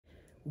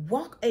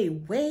walk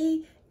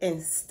away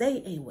and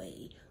stay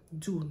away.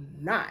 Do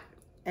not,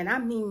 and I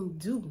mean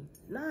do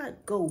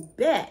not go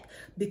back,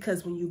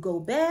 because when you go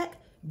back,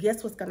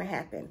 guess what's gonna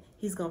happen?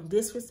 He's gonna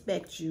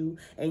disrespect you,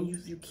 and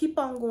if you keep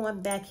on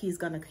going back, he's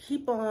gonna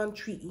keep on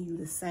treating you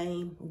the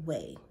same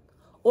way.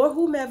 Or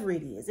whomever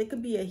it is. It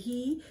could be a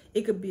he,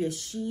 it could be a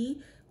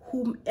she,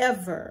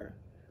 whomever.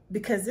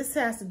 Because this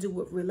has to do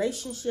with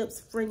relationships,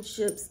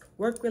 friendships,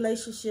 work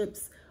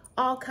relationships,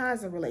 all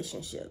kinds of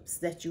relationships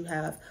that you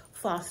have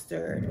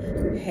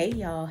fostered. Hey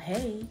y'all,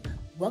 hey.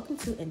 Welcome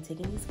to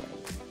Antigone's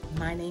Way.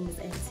 My name is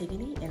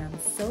Antigone, and I'm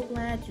so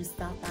glad you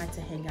stopped by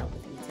to hang out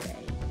with me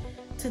today.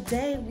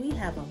 Today, we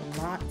have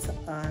a lot to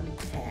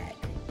unpack.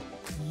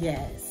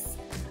 Yes,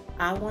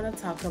 I want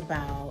to talk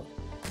about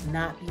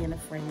not being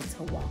afraid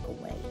to walk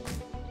away.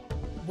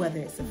 Whether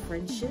it's a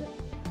friendship,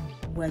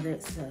 whether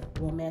it's a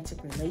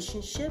romantic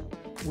relationship,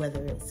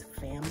 whether it's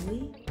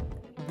family,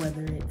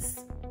 whether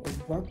it's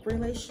a work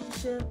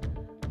relationship,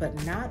 but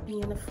not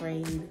being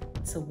afraid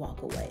to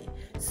walk away.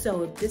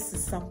 So if this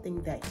is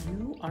something that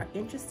you are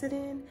interested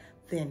in,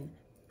 then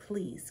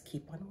please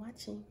keep on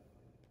watching.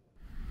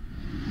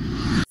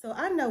 So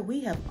I know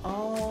we have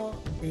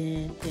all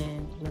been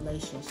in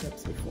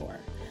relationships before,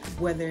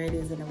 whether it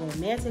is in a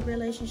romantic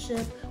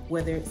relationship,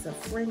 whether it's a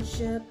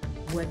friendship,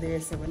 whether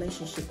it's a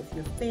relationship with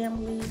your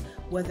family,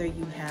 whether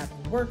you have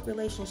work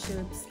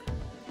relationships.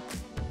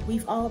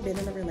 We've all been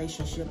in a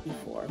relationship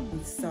before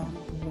with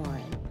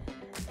someone.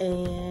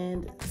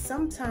 And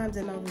sometimes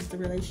in those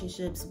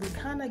relationships, we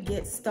kind of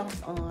get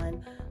stumped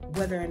on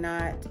whether or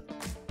not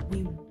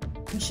we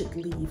should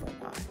leave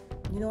or not.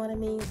 You know what I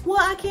mean? Well,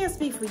 I can't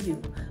speak for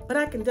you, but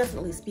I can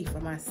definitely speak for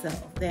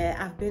myself,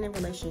 that I've been in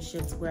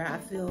relationships where I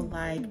feel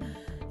like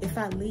if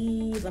I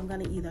leave, I'm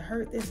gonna either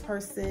hurt this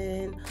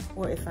person,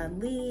 or if I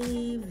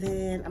leave,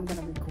 then I'm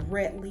gonna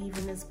regret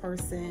leaving this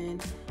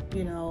person,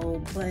 you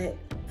know, but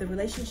the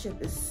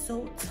relationship is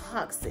so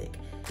toxic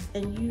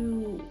and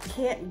you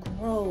can't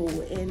grow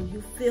and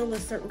you feel a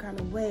certain kind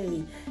of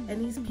way.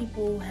 And these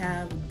people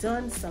have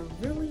done some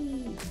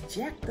really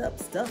jacked up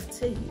stuff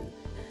to you.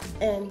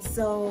 And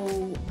so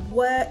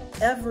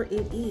whatever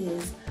it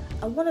is,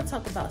 I want to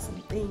talk about some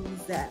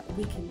things that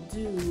we can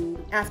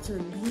do after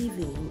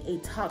leaving a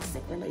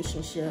toxic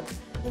relationship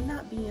and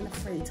not being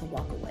afraid to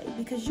walk away,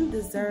 because you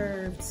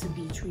deserve to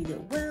be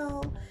treated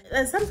well.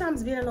 And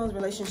sometimes being in those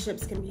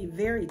relationships can be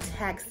very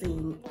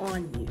taxing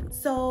on you.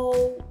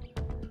 So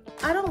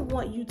I don't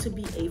want you to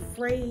be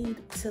afraid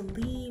to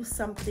leave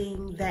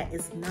something that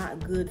is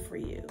not good for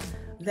you,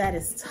 that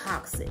is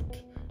toxic,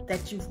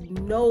 that you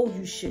know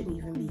you shouldn't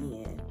even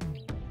be in.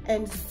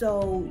 And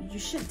so you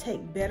should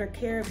take better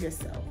care of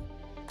yourself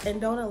and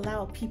don't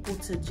allow people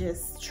to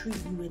just treat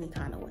you any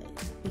kind of way,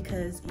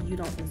 because you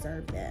don't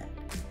deserve that.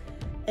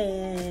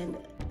 And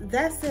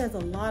that says a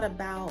lot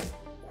about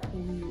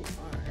who you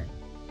are,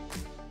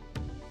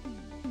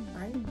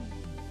 right?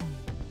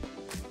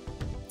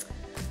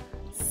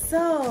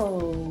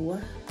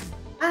 So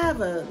I have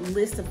a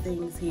list of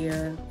things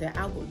here that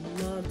I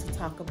would love to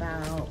talk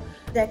about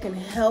that can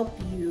help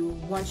you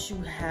once you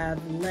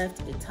have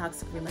left a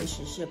toxic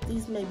relationship.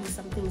 These may be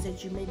some things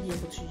that you may be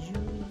able to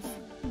use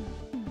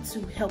to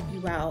help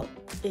you out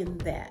in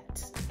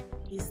that.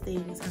 These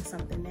things are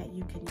something that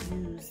you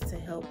can use to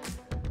help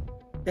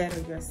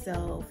better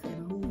yourself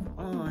and move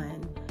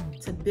on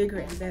to bigger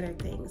and better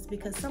things.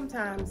 Because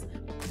sometimes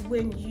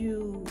when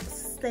you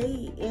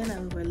stay in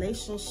a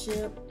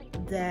relationship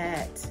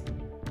that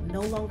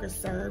no longer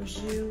serves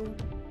you,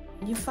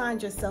 you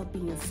find yourself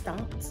being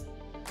stumped.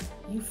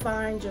 You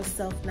find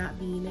yourself not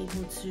being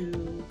able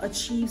to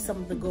achieve some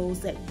of the goals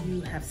that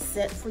you have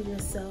set for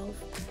yourself.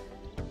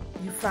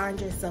 You find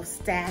yourself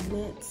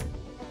stagnant.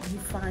 You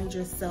find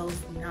yourself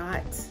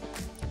not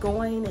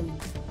going and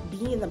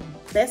being the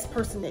best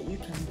person that you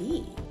can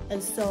be.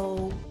 And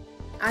so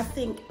I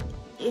think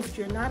if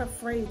you're not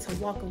afraid to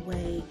walk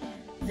away,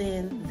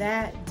 then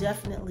that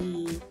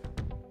definitely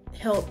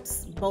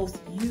helps both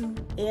you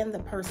and the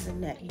person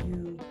that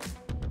you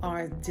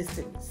are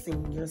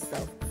distancing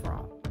yourself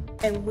from.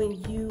 And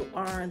when you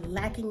are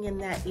lacking in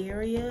that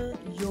area,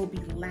 you'll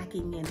be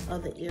lacking in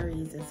other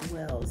areas as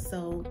well.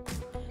 So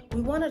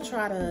we want to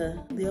try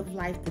to live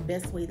life the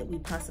best way that we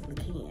possibly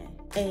can.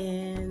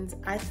 And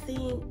I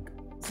think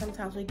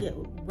sometimes we get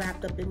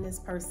wrapped up in this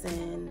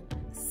person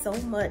so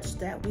much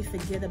that we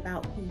forget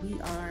about who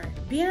we are.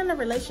 Being in a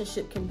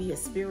relationship can be a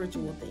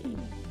spiritual thing.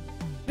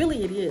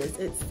 Really it is.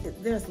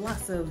 There's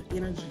lots of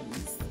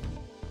energies.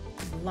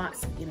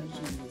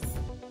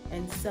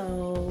 And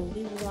so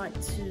we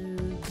want to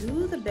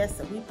do the best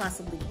that we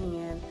possibly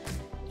can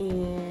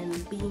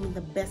in being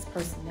the best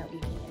person that we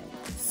can.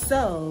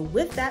 So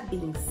with that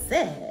being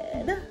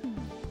said,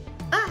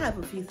 I have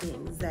a few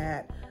things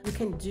that you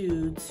can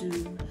do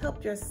to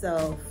help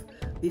yourself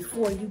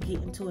before you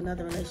get into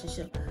another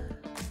relationship.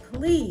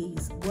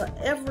 Please,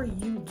 whatever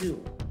you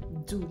do,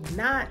 do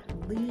not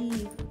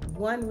leave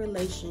one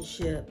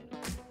relationship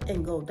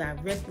and go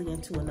directly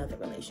into another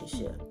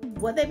relationship.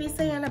 What they be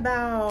saying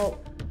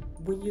about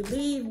when you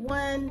leave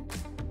one,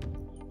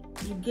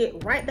 you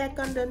get right back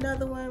under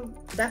another one,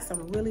 that's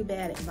some really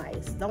bad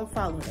advice. Don't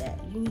follow that.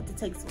 You need to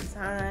take some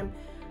time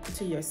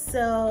to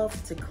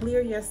yourself, to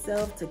clear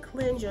yourself, to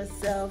cleanse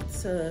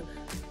yourself, to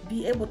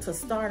be able to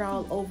start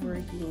all over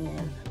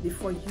again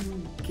before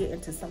you get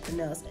into something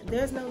else.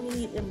 There's no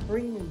need in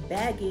bringing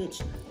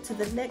baggage to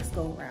the next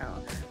go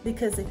round,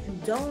 because if you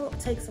don't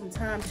take some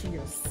time to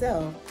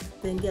yourself,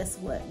 then guess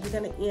what?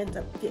 You're going to end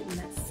up getting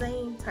that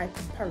same type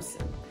of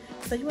person.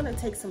 So you want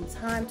to take some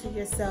time to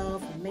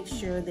yourself and make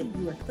sure that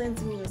you are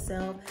cleansing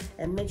yourself,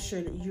 and make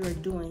sure that you are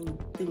doing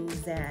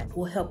things that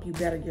will help you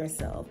better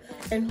yourself.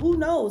 And who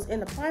knows,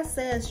 in the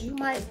process, you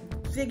might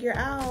figure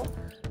out,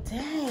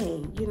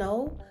 dang, you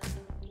know,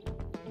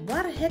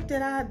 why the heck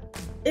did I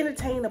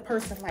entertain a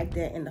person like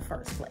that in the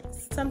first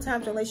place?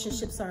 Sometimes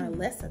relationships are a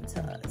lesson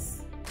to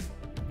us.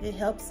 It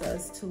helps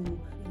us to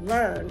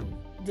learn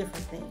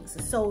different things.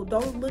 So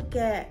don't look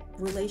at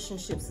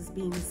relationships as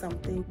being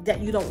something that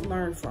you don't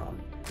learn from.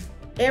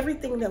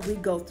 Everything that we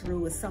go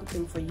through is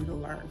something for you to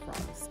learn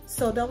from.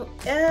 So don't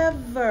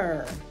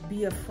ever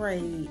be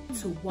afraid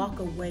to walk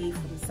away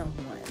from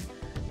someone,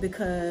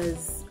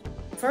 because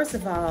first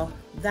of all,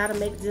 that'll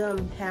make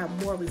them have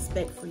more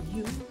respect for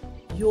you.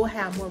 You'll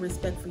have more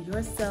respect for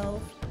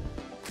yourself,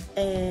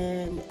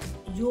 and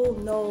you'll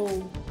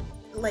know,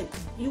 like,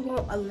 you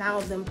won't allow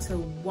them to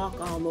walk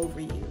all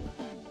over you.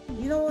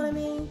 You know what I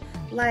mean?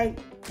 Like,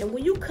 and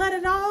when you cut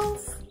it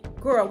off,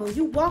 girl, when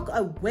you walk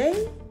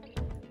away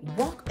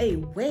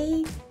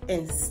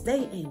and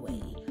stay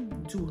away.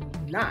 Do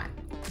not,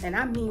 and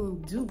I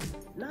mean do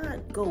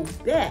not go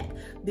back,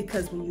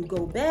 because when you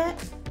go back,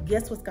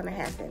 guess what's gonna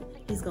happen?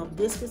 He's gonna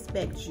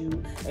disrespect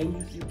you,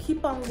 and if you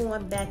keep on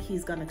going back,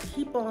 he's gonna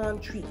keep on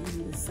treating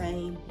you the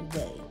same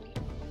way.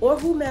 Or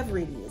whomever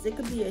it is. It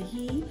could be a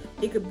he,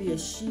 it could be a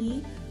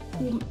she,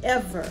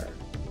 whomever.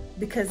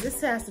 Because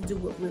this has to do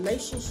with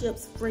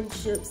relationships,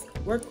 friendships,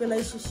 work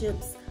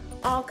relationships,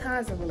 all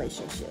kinds of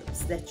relationships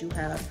that you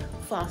have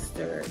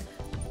fostered.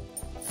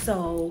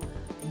 So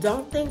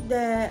don't think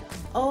that,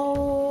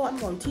 oh, I'm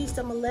going to teach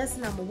them a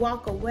lesson, I'm going to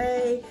walk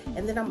away,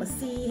 and then I'm going to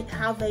see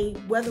how they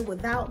weather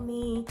without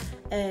me,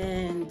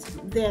 and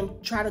then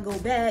try to go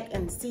back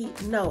and see.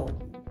 No,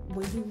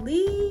 when you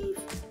leave,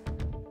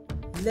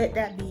 let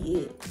that be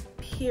it,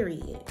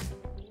 period.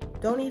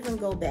 Don't even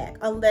go back,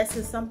 unless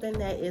it's something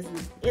that is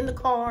in the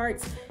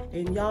cards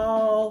and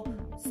y'all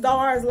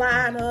stars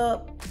line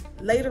up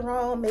later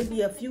on,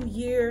 maybe a few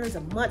years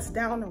or months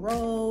down the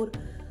road.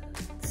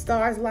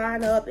 Stars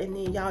line up, and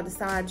then y'all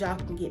decide y'all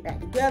can get back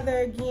together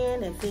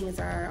again, and things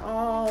are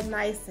all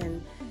nice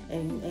and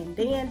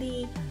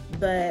dandy.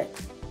 But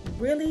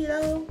really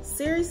though,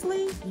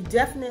 seriously, you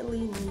definitely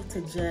need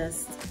to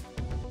just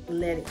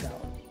let it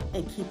go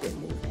and keep it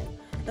moving.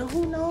 And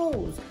who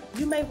knows,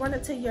 you may run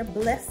into your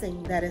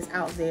blessing that is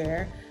out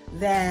there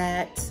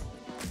that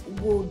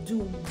will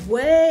do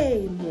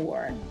way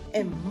more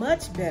and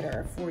much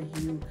better for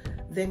you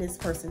than this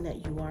person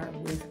that you are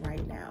with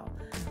right now.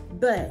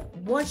 But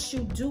once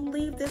you do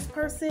leave this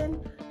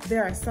person,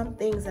 there are some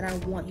things that I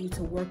want you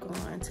to work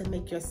on to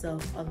make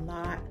yourself a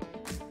lot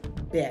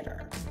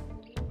better.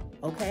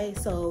 Okay,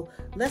 so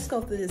let's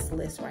go through this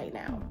list right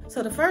now.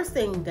 So the first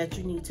thing that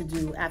you need to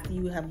do after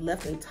you have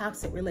left a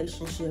toxic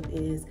relationship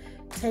is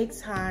take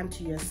time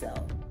to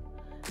yourself.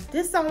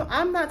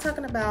 I'm not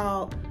talking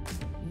about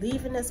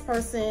leaving this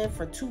person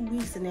for 2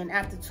 weeks and then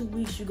after 2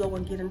 weeks you go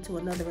and get into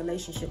another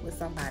relationship with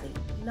somebody.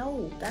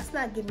 No, that's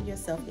not giving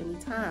yourself any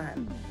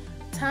time.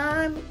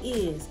 Time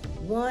is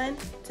 1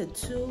 to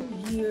 2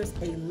 years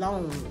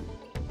alone.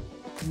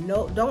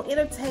 No, don't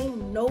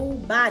entertain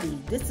nobody.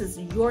 This is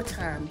your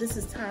time. This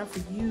is time for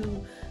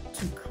you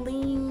to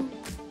clean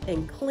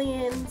and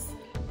cleanse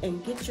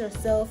and get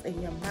yourself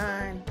and your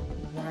mind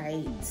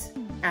right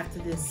after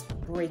this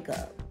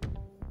breakup.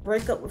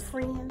 Break up with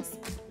friends,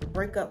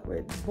 break up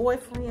with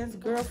boyfriends,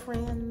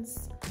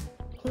 girlfriends,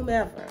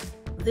 whomever.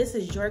 This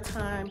is your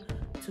time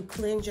to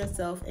cleanse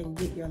yourself and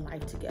get your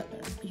life together.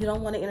 You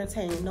don't want to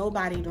entertain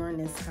nobody during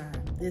this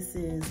time. This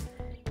is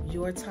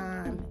your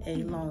time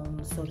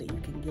alone so that you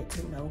can get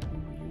to know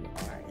who you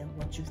are and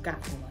what you've got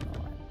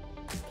going on.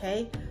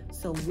 Okay?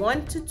 So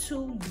 1 to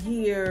 2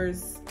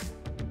 years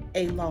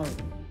alone.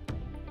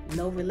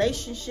 No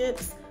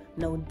relationships,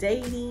 no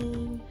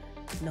dating,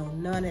 no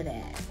none of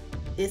that.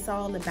 It's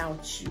all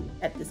about you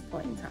at this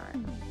point in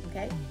time.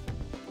 Okay?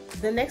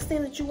 The next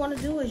thing that you want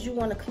to do is you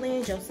want to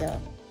cleanse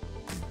yourself.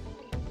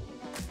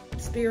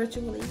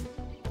 Spiritually,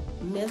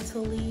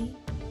 mentally,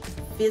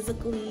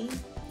 physically,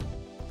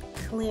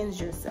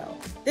 cleanse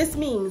yourself. This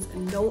means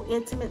no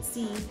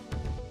intimacy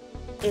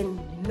in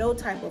no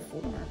type of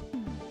form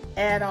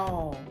at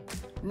all.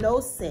 No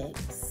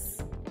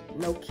sex,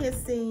 no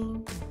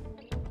kissing,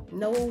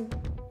 no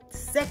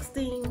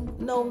sexting,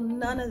 no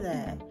none of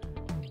that.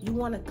 You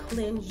want to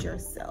cleanse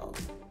yourself,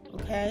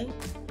 okay?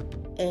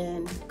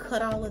 And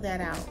cut all of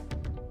that out.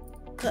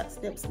 Cut,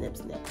 snip, snip,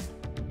 snip,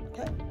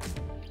 okay?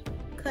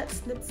 Cut,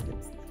 snip, snip,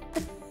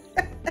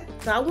 snip.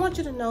 So I want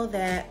you to know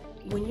that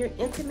when you're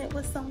intimate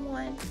with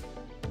someone,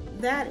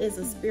 that is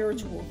a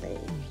spiritual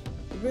thing.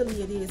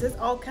 really it is. There's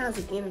all kinds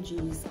of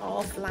energies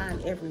all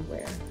flying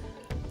everywhere.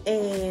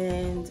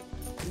 And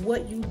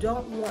what you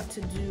don't want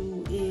to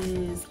do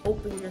is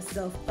open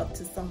yourself up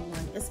to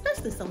someone,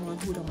 especially someone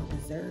who don't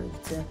deserve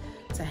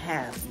to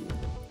have you.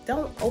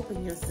 Don't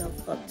open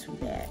yourself up to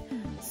that.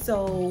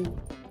 So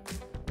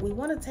we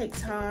want to take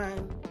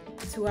time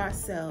to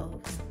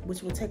ourselves,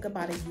 which will take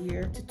about 1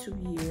 year to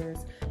 2 years,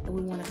 and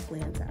we want to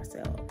cleanse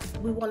ourselves.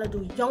 We want to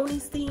do yoni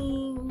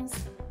steams.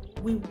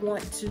 We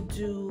want to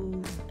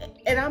do,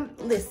 and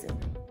listen,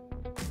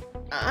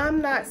 I'm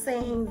not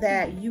saying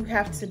that you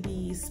have to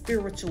be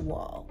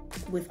spiritual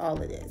with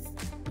all of this.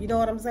 You know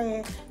what I'm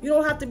saying? You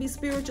don't have to be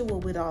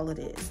spiritual with all of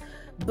this,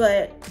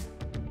 but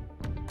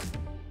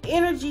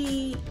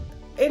energies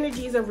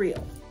are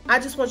real. I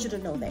just want you to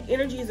know that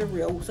energies are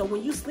real. So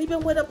when you're sleeping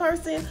with a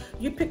person,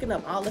 you're picking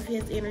up all of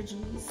his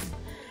energies.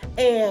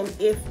 And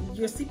if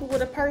you're sleeping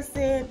with a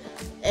person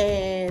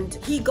and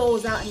he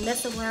goes out and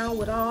mess around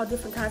with all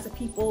different kinds of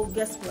people,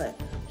 guess what?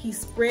 He's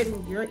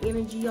spreading your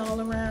energy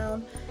all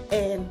around.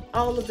 And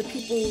all of the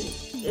people,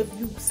 if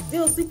you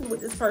still sleeping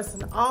with this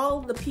person, all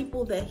the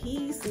people that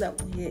he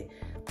slept with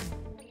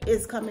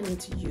is coming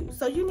into you.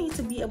 So you need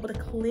to be able to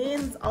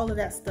cleanse all of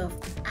that stuff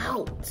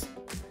out.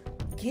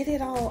 Get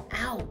it all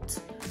out.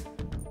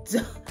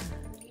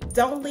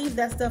 Don't leave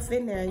that stuff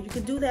in there. You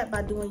can do that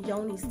by doing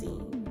yoni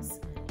steams.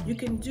 You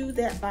can do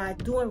that by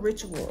doing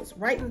rituals,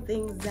 writing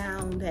things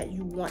down that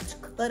you want to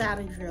cut out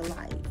of your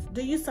life.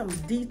 Do you some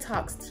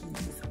detox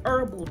teas,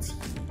 herbal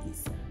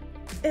teas,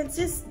 and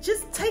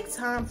just take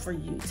time for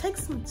you. Take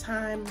some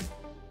time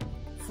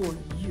for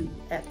you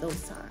at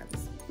those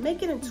times.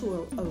 Make it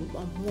into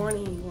a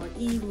morning or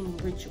evening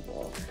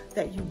ritual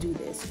that you do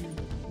this. You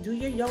do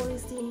your yoni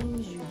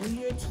steams, you do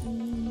your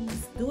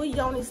teas. Do a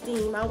yoni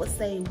steam, I would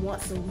say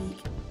once a week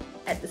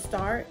at the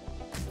start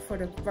for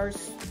the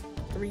first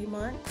 3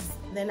 months.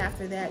 Then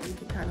after that, you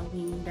can kind of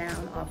wean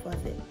down off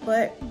of it.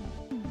 But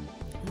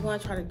you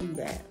want to try to do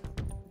that.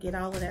 Get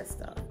all of that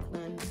stuff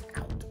cleansed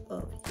out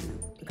of you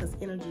because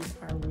energies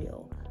are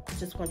real.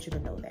 Just want you to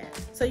know that.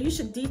 So you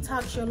should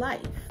detox your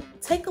life.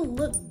 Take a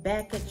look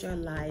back at your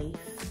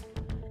life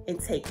and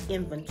take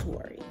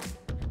inventory.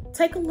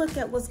 Take a look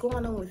at what's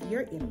going on with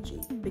your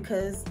energy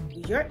because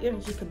your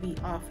energy could be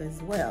off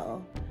as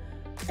well.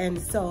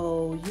 And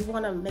so you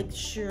want to make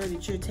sure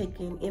that you're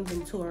taking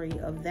inventory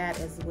of that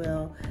as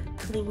well.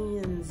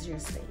 Cleanse your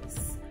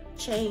space,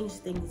 change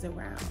things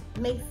around,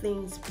 make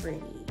things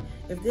pretty.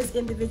 If this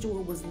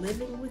individual was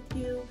living with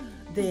you,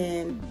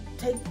 then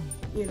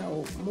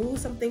move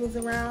some things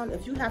around.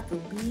 If you have to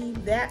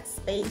leave that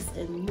space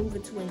and move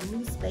into a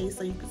new space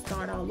so you can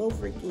start all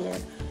over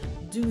again,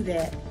 do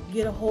that.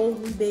 Get a whole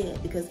new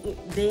bed because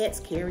beds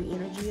carry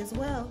energy as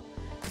well.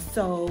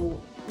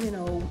 So,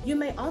 you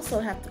may also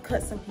have to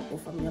cut some people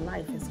from your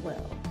life as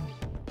well.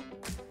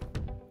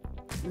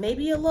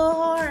 Maybe a little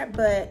hard,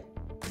 but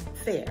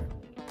fair.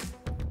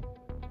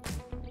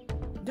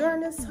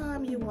 During this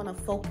time, you want to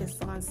focus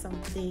on some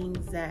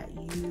things that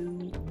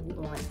you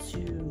want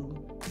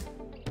to,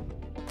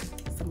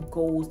 some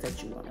goals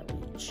that you want to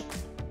reach,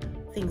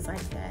 things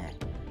like that.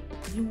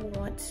 You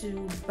want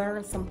to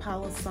burn some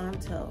Palo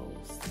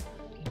Santos,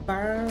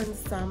 burn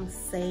some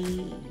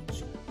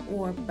sage,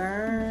 or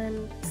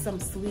burn some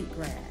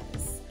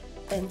sweetgrass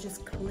and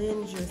just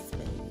cleanse your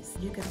space.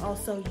 You can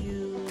also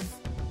use,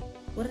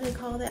 what do they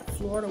call that?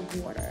 Florida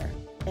water,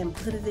 and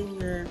put it in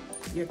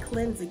your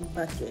cleansing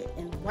bucket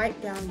and wipe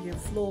down your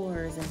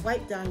floors and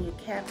wipe down your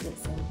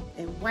cabinets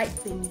and wipe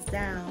things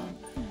down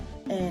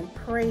and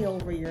pray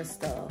over your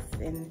stuff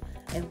and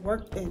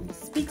work and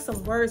speak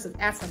some words of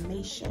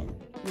affirmation,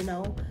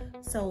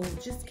 So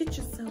just get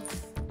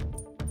yourself,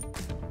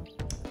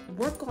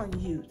 work on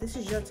you. This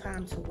is your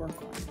time to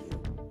work on you.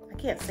 I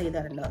can't say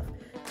that enough,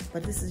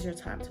 but this is your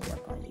time to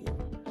work on you.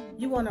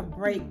 You want to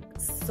break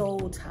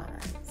soul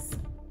ties.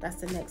 That's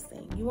the next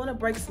thing. You want to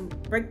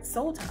break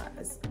soul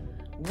ties.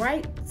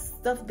 Write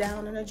stuff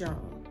down in a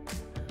journal.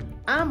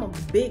 I'm a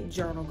big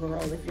journal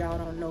girl, if y'all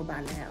don't know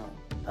by now.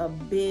 A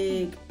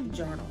big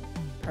journal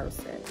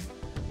person.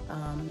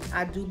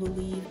 I do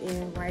believe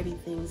in writing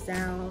things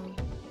down.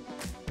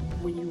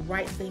 When you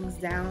write things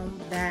down,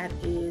 that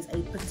is a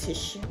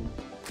petition.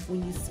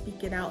 When you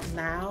speak it out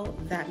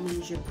loud, that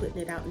means you're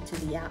putting it out into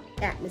the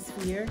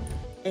atmosphere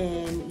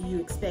and you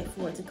expect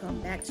for it to come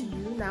back to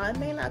you. Now, it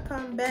may not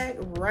come back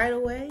right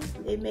away.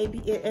 It may be,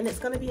 and it's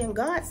going to be in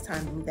God's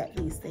timing that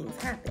these things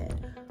happen.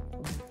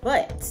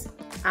 But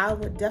I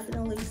would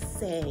definitely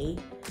say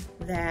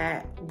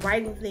that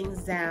writing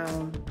things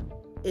down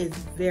is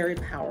very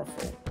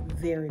powerful.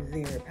 Very,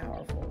 very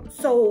powerful.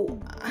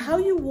 So how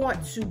you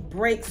want to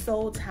break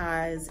soul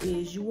ties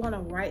is you want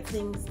to write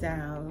things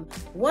down.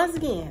 Once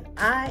again,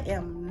 I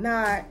am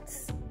not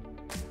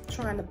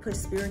trying to push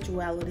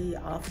spirituality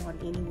off on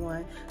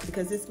anyone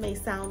because this may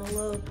sound a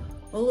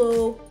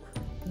little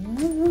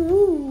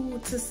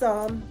woo to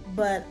some,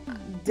 but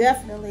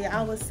definitely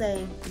I would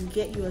say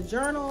get you a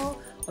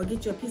journal or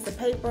get you a piece of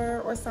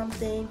paper or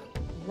something.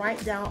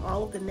 Write down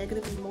all of the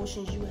negative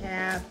emotions you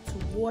have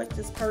towards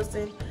this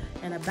person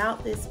and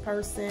about this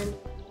person.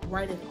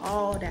 write it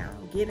all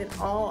down. Get it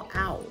all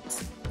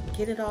out.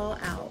 Get it all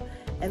out.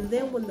 And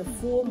then when the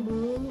full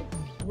moon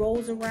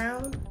rolls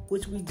around,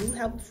 which we do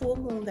have a full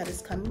moon that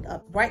is coming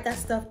up, write that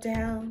stuff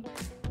down.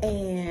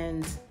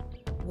 And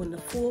when the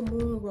full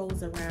moon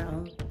rolls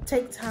around,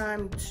 take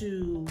time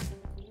to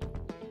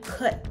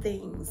cut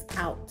things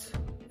out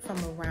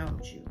from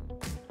around you.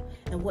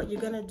 And what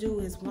you're gonna do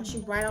is, once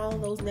you write all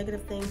those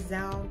negative things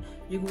down,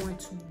 you're going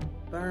to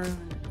burn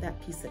that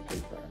piece of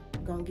paper.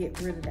 You're gonna get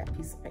rid of that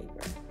piece of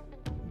paper.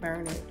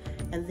 Burn it.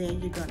 And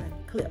then you're gonna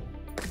clip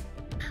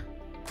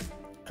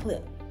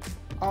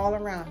all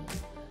around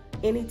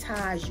you. Any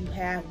ties you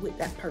have with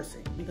that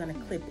person, you're gonna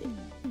clip it.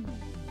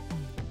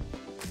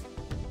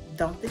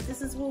 Don't think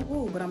this is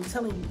woo-woo, but I'm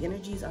telling you,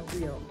 energies are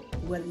real.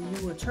 Whether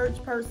you're a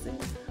church person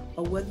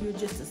or whether you're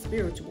just a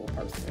spiritual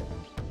person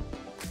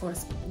or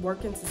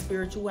work into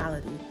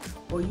spirituality,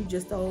 or you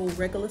just old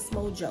regular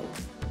Smo Joe.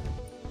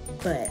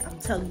 But I'm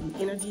telling you,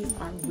 energies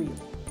are real,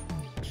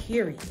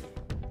 period.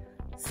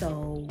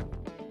 So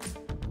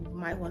you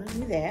might want to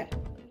do that.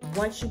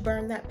 Once you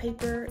burn that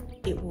paper,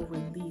 it will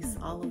release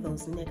all of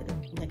those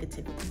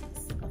negativities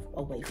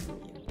away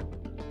from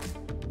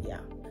you. Yeah.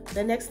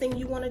 The next thing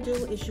you want to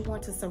do is you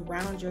want to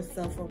surround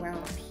yourself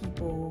around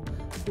people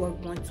who are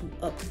going to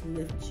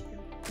uplift you.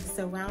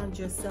 Surround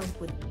yourself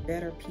with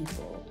better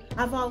people.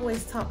 I've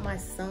always taught my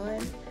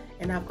son,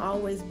 and I've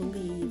always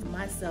believed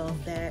myself,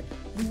 that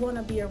you want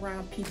to be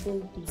around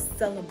people who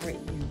celebrate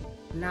you,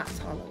 not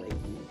tolerate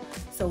you.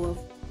 So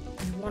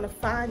if you want to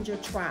find your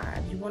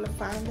tribe, you want to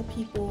find the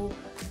people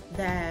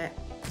that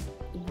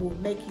will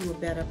make you a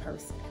better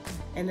person.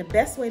 And the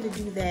best way to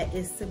do that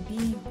is to be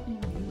who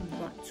you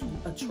want to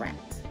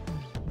attract.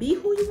 Be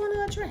who you want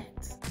to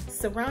attract.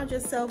 Surround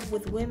yourself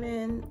with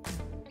women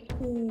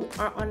who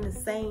are on the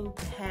same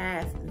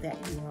path that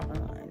you are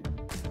on,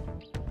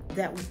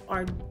 that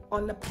are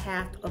on the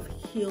path of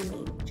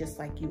healing just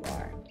like you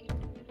are.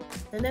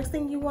 The next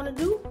thing you want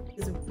to do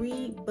is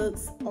read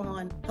books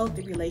on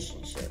healthy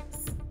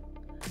relationships.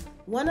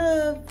 One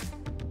of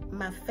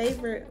my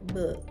favorite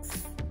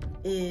books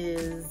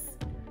is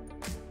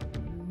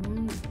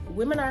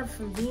Women Are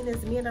From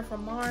Venus, Men Are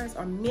From Mars,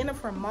 or Men Are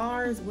From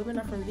Mars, Women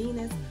Are From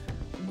Venus.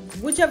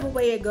 Whichever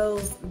way it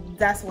goes,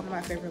 that's one of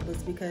my favorite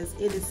books, because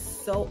it is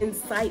so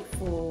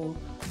insightful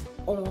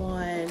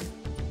on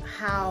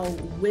how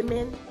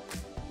women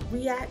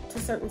react to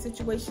certain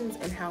situations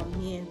and how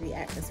men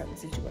react to certain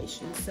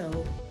situations.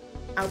 So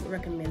I would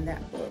recommend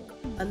that book.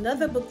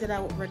 Another book that I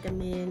would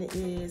recommend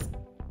is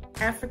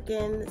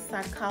African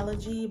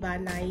Psychology by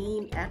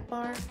Naeem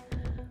Akbar.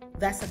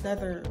 That's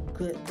another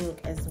good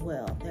book as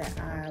well that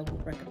I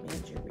would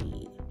recommend you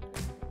read.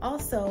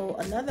 Also,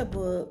 another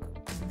book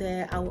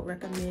that I would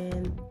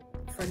recommend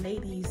for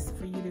ladies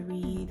for you to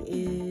read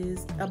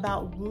is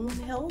about womb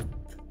health.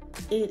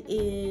 It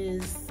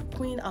is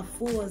Queen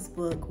Afua's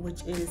book,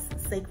 which is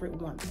Sacred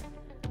Woman.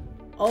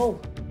 Oh,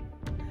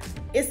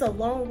 it's a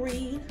long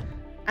read.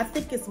 I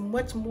think it's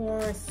much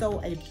more so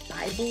a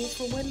Bible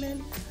for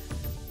women,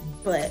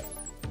 but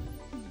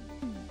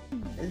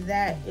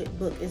that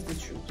book is the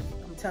truth.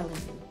 I'm telling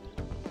you,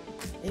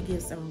 it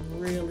gives some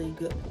really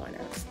good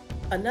pointers.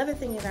 Another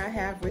thing that I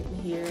have written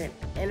here,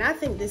 and I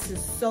think this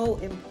is so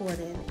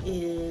important,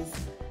 is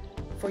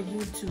for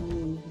you to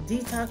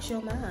detox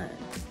your mind.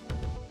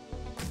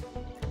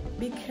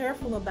 Be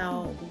careful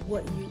about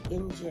what you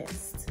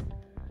ingest.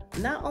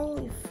 Not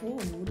only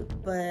food,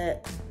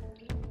 but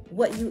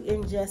what you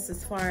ingest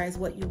as far as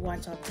what you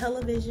watch on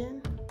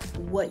television,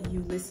 what you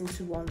listen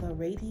to on the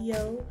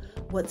radio,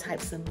 what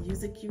types of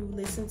music you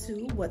listen to,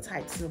 what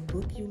types of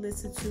book you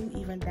listen to,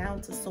 even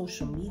down to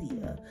social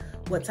media,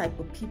 what type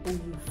of people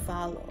you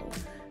follow.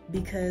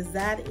 Because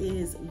that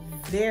is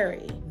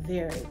very,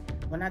 very,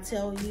 when I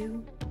tell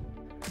you,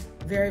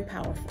 very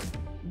powerful.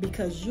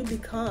 Because you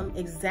become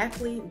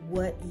exactly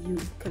what you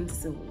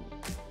consume.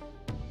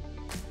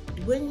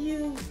 When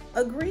you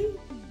agree,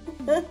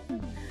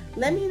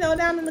 let me know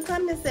down in the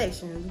comment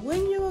section.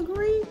 When you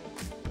agree,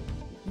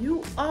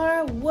 you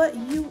are what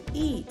you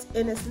eat.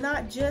 And it's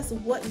not just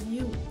what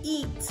you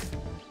eat,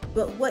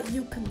 but what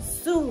you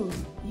consume.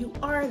 You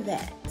are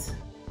that.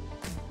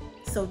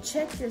 So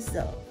check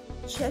yourself.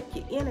 Check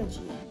your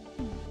energy.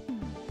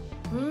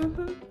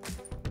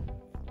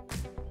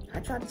 I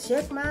try to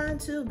check mine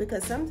too,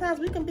 because sometimes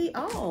we can be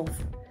off.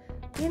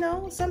 You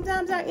know,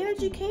 sometimes our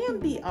energy can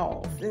be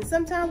off, and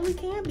sometimes we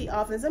can be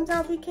off, and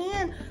sometimes we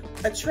can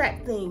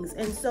attract things.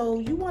 And so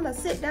you want to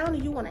sit down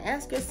and you want to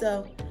ask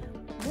yourself,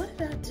 what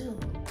did I do?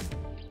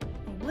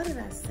 Or what did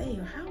I say?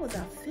 Or how was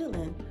I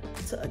feeling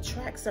to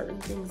attract certain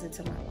things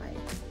into my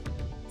life?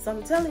 So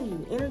I'm telling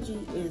you,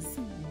 energy is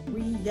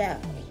real.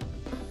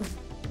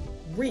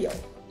 Real.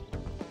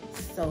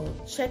 So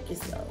check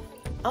yourself.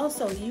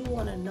 Also, you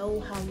want to know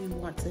how you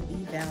want to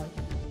be valued.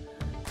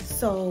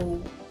 So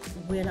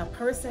when a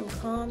person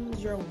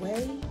comes your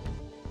way,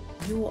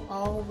 you will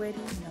already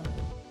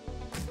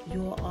know.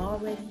 You will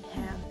already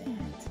have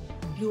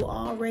that. You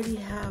already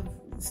have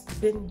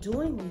been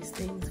doing these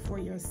things for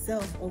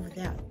yourself over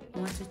that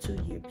 1 to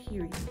 2 year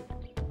period.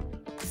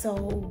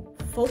 So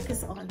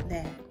focus on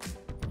that.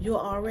 You'll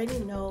already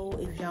know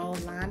if y'all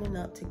lining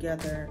up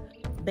together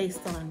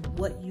based on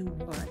what you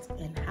want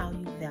and how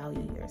you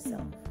value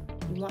yourself.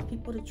 You want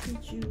people to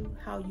treat you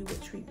how you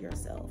would treat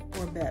yourself,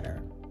 or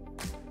better.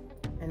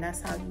 And that's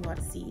how you ought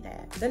to see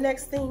that. The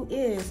next thing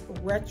is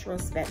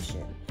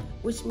retrospection,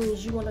 which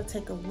means you want to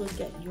take a look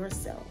at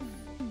yourself.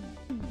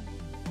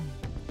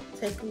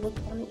 Take a look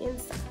on the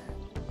inside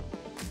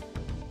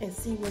and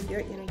see where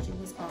your energy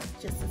was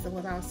off, just as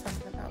what I was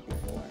talking about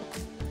before.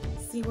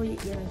 See where your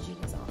energy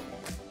was off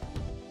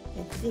at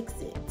and fix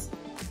it.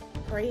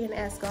 Pray and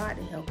ask God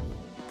to help you.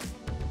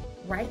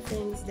 Write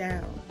things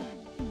down,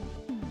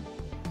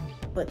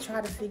 but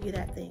try to figure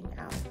that thing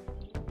out.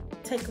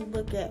 Take a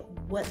look at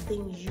what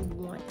things you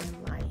want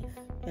in life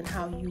and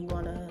how you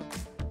want to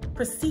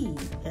proceed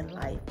in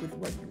life with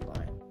what you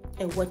want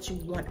and what you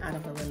want out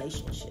of a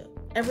relationship.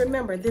 And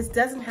remember, this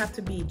doesn't have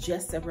to be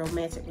just a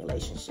romantic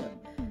relationship.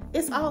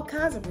 It's all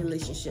kinds of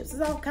relationships.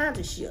 It's all kinds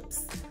of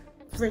ships.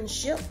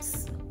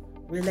 Friendships,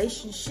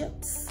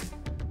 relationships,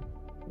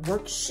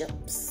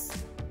 workships.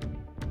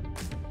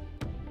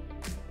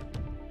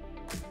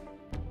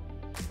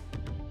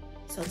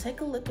 So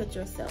take a look at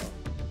yourself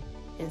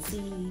and see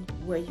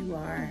where you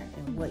are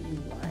and what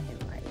you want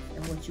in life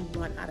and what you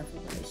want out of a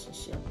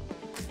relationship.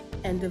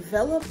 And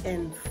develop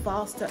and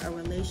foster a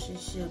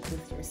relationship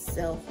with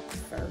yourself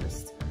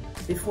first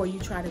before you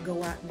try to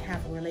go out and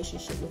have a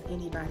relationship with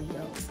anybody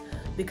else.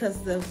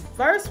 Because the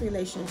first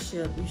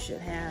relationship you should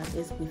have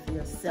is with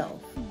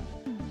yourself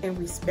and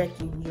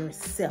respecting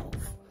yourself.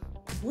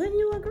 Wouldn't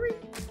you agree?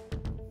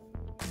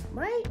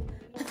 Right?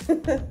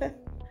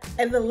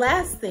 And the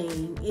last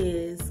thing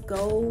is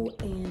go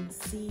and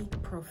seek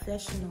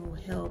professional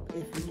help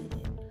if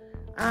needed.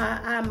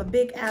 I'm a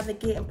big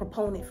advocate and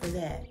proponent for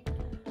that.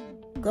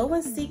 Go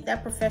and seek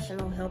that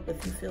professional help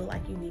if you feel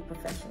like you need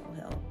professional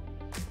help.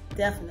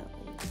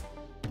 Definitely.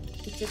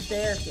 Get your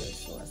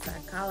therapist or a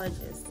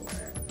psychologist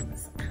or a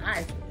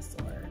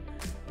psychiatrist or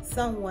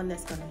someone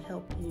that's going to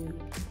help you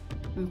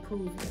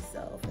improve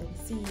yourself and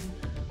see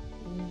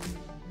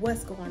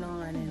what's going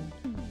on and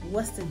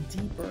what's the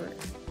deeper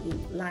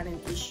lining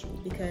issue,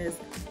 because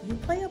you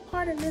play a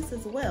part in this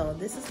as well.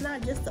 This is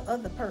not just the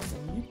other person.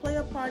 You play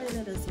a part in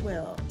it as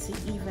well to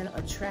even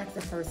attract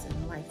a person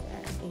like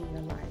that in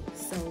your life.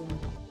 So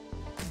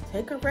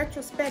take a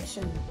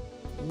retrospection,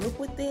 look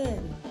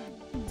within,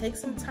 take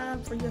some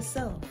time for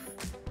yourself.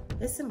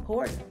 It's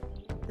important.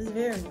 It's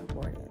very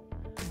important.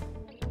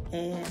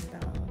 And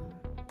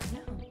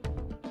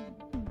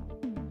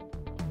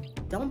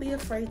don't be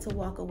afraid to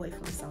walk away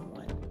from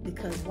someone,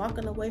 because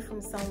walking away from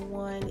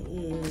someone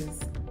is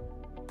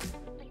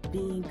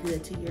being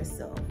good to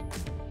yourself.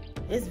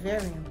 It's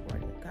very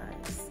important,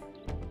 guys.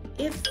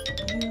 If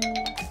you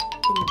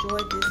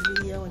enjoyed this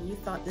video and you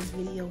thought this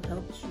video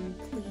helped you,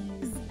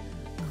 please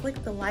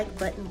click the like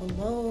button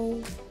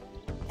below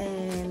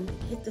and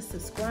hit the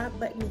subscribe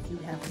button if you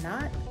have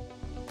not.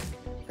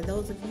 For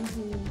those of you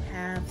who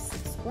have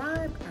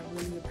subscribed, I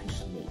really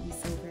appreciate you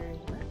so very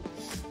much.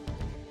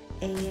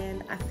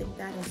 And I think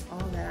that is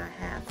all that I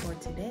have for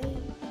today.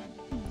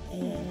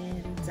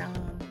 And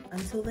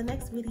until the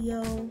next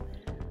video,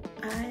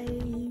 I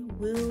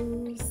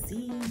will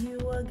see you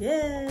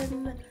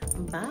again.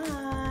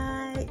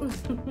 Bye.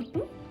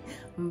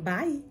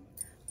 Bye.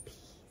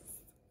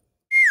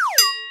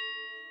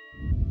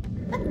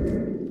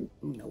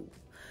 No.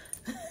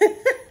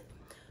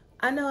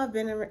 I know I've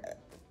been around.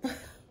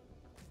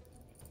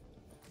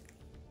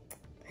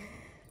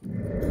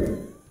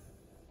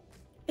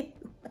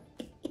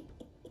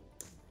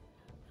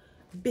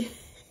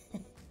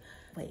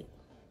 Wait.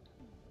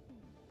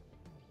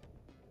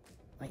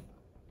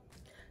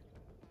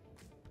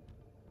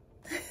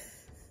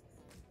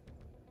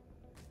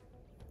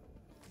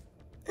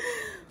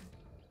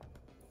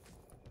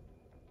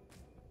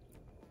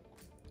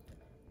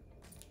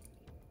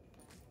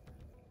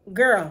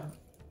 Girl.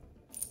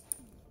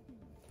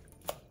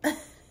 I'm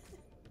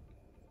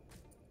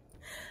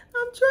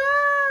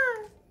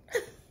trying.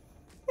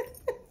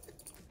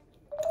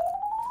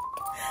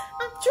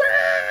 I'm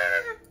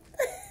trying.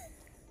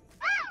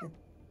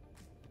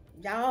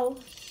 Y'all.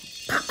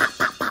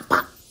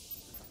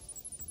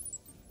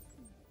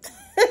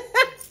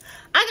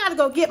 I gotta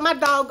go get my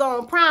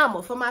doggone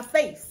primer for my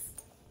face.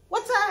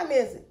 What time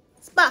is it?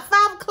 It's about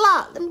 5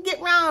 o'clock. Let me get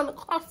round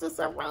across this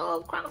road,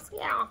 across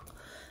here.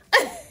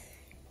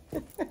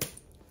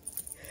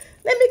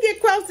 Let me get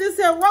across this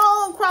here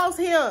road, across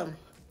here.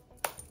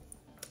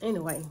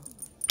 Anyway,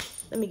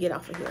 let me get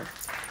off of here.